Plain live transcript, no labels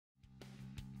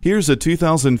Here's a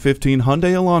 2015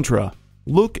 Hyundai Elantra.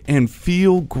 Look and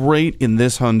feel great in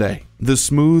this Hyundai. The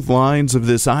smooth lines of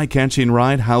this eye-catching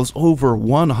ride house over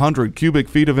 100 cubic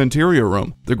feet of interior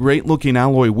room. The great-looking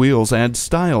alloy wheels add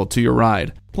style to your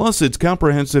ride. Plus, its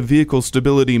comprehensive vehicle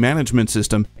stability management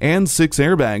system and 6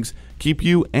 airbags keep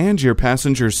you and your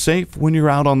passengers safe when you're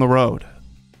out on the road.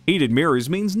 Heated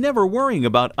mirrors means never worrying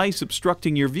about ice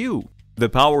obstructing your view. The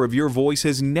power of your voice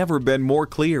has never been more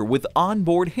clear with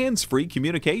onboard hands-free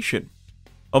communication.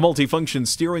 A multifunction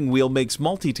steering wheel makes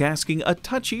multitasking a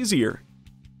touch easier.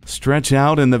 Stretch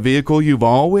out in the vehicle you've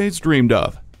always dreamed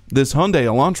of. This Hyundai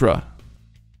Elantra.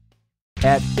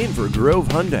 At Inver Grove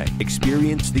Hyundai,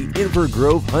 experience the Inver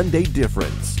Grove Hyundai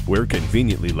difference. We're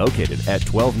conveniently located at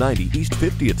 1290 East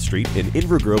 50th Street in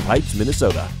Inver Grove Heights,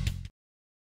 Minnesota.